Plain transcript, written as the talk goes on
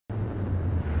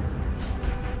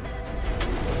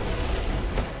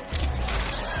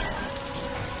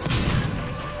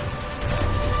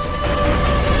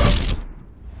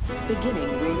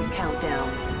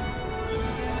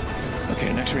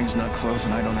ring's not close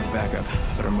and I don't have backup.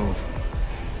 Better move.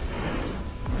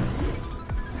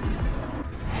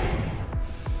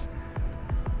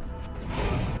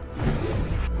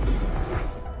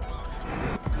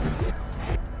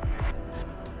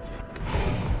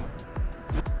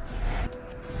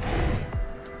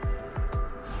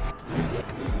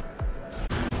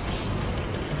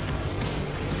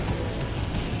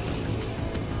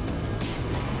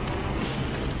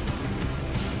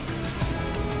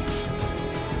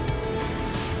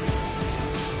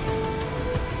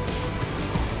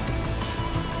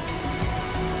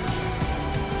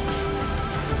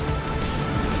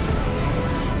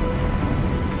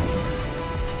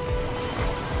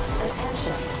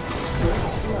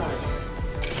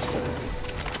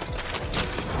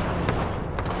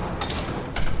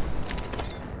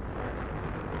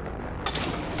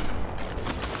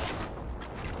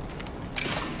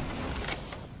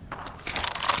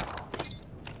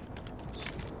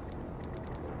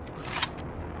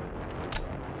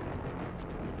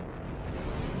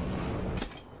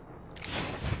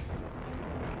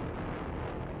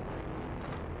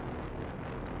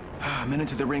 A minute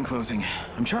to the ring closing.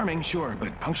 I'm charming, sure,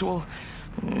 but punctual?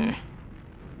 Eh.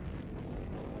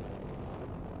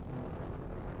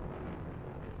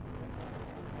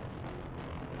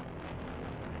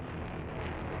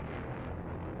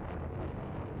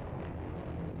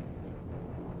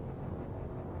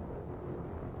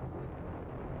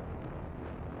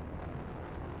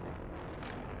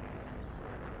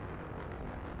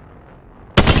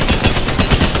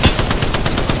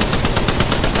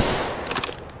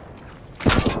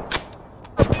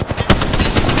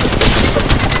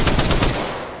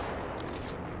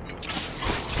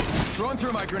 Throwing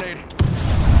through my grenade.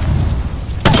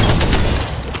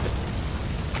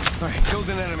 All right, killed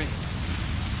an enemy.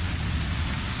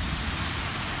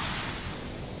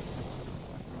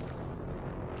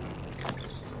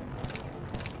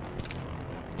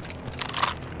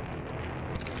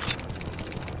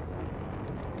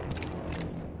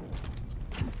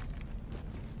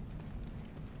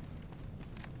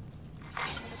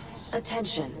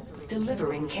 Attention,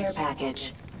 delivering care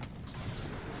package.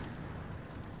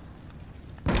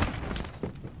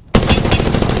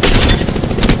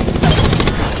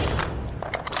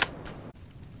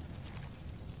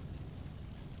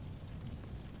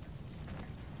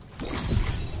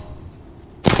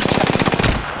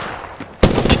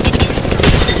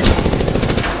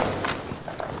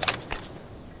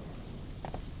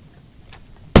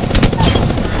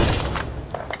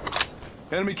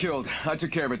 Enemy killed. I took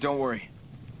care of it, don't worry.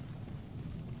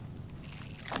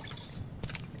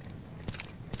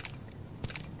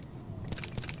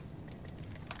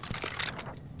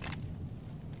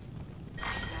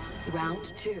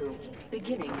 Round 2,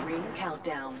 beginning ring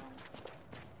countdown.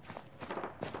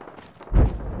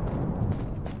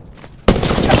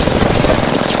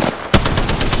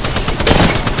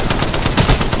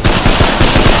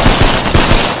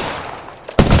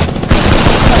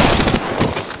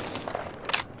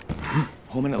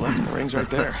 Whole minute left and the ring's right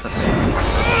there.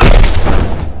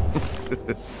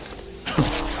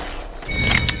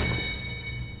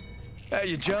 Hey,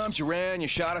 you jumped, you ran, you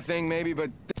shot a thing maybe, but...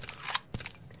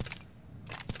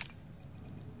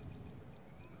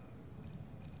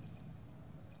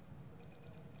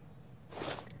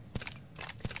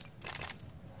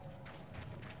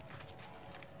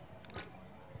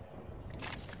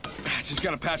 Just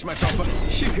gotta patch myself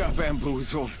up. She got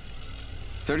bamboozled.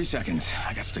 30 seconds.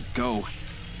 I got to go.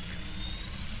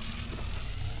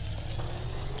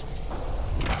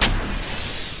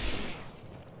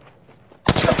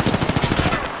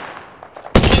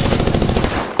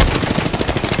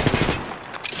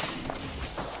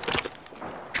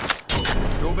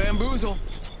 Go bamboozle.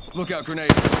 Look out,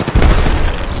 grenade.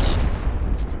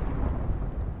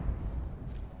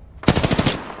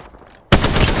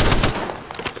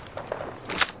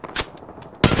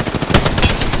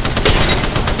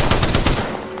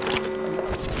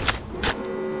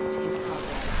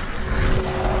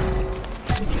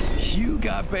 You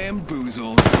got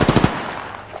bamboozled.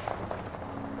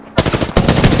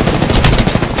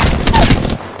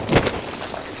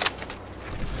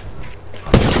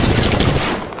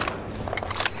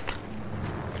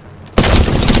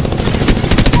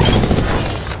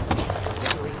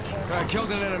 Killed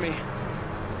an enemy.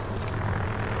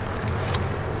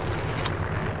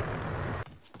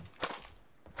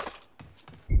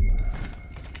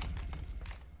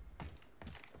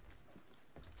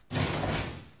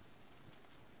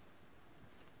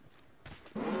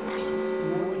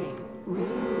 Warning, ring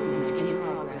movement in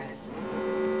progress.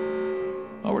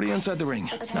 Already inside the ring.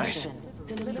 Attention, Nice.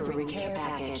 delivering care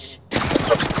package.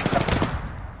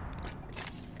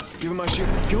 Give him my shield.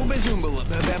 Go bazoomba.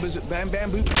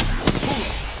 Bamboo.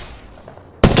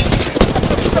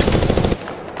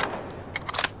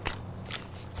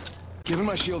 Give him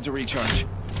my shield to recharge.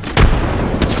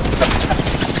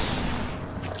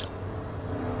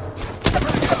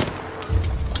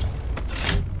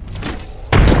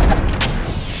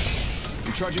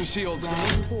 Recharging shields.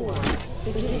 Round 4.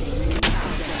 Beginning ring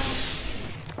countdown.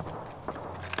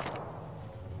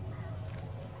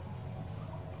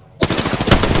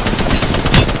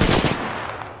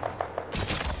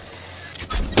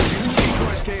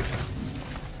 Escape.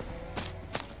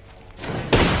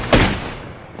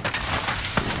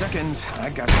 Seconds. I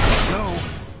got to go.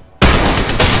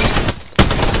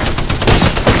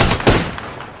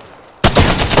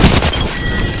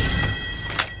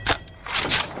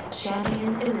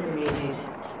 Champion eliminated.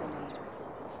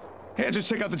 Hey, I just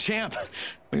took out the champ.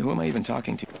 Wait, who am I even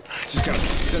talking to? Just gotta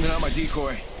send out my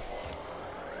decoy.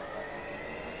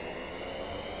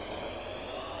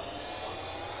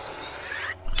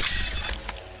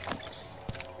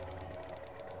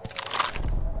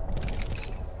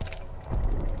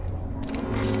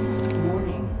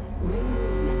 Warning. Ring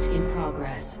movement in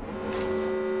progress.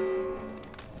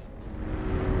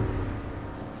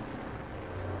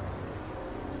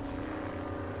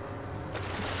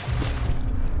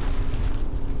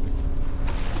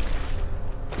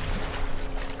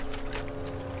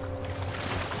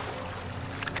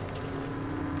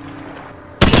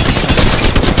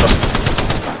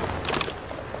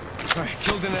 All right,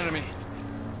 killed an enemy.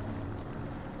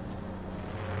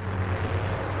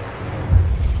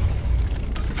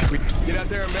 Get out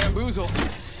there and bamboozle.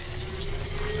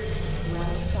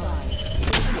 Round 5.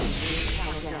 Beginning ring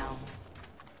countdown.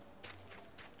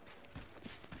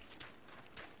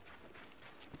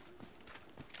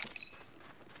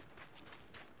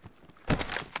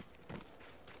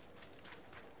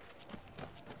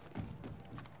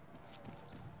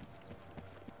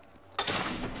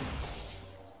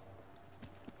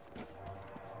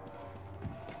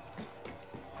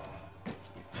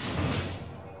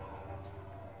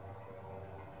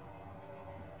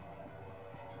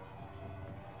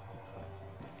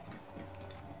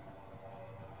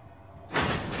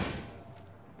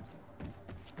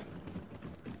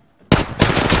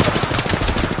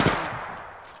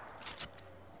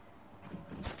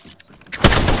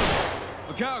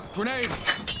 Look out! Grenade!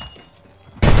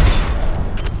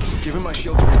 Give him my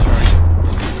shield to recharge.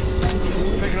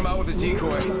 Picking him out with a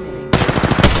decoy.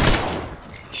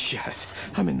 Yes,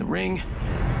 I'm in the ring.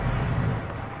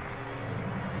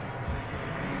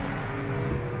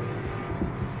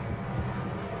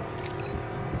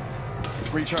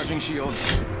 Recharging shield.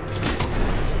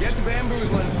 Get the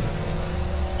bamboozling.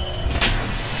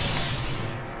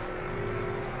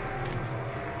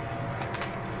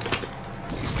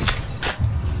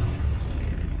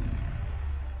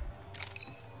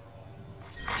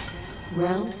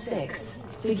 Round 6.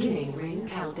 Beginning ring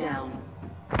countdown.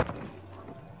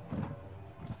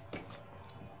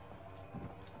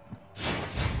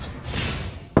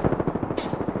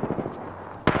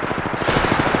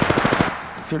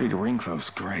 .30 to ring close,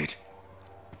 great.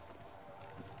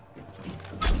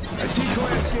 A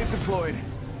decoy escape deployed.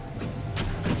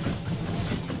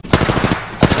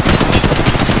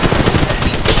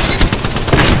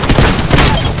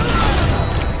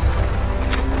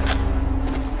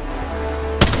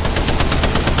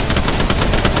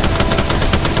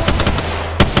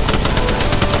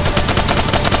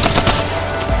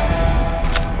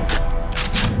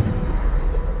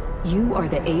 You are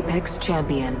the Apex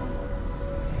Champion.